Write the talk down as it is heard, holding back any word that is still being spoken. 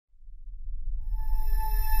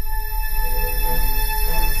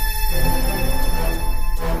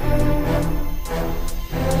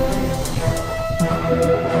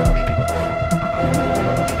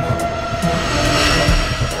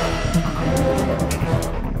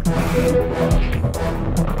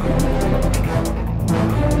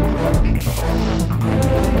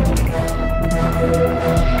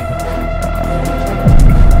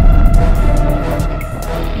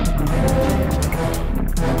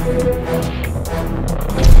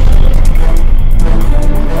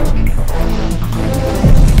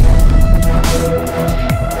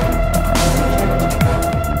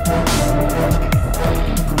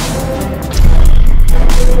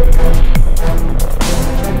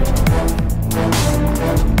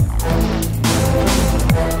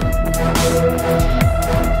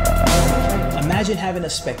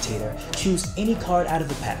spectator, choose any card out of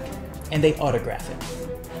the pack, and they autograph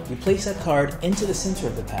it. You place that card into the center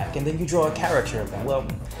of the pack, and then you draw a caricature of them, well,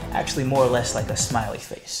 actually more or less like a smiley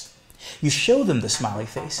face. You show them the smiley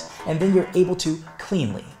face, and then you're able to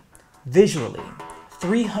cleanly, visually,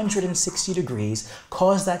 360 degrees,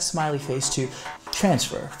 cause that smiley face to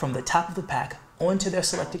transfer from the top of the pack onto their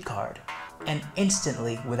selected card, and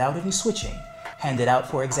instantly, without any switching, hand it out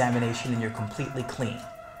for examination and you're completely clean.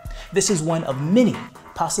 This is one of many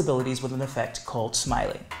possibilities with an effect called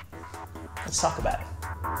Smiley. Let's talk about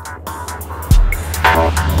it.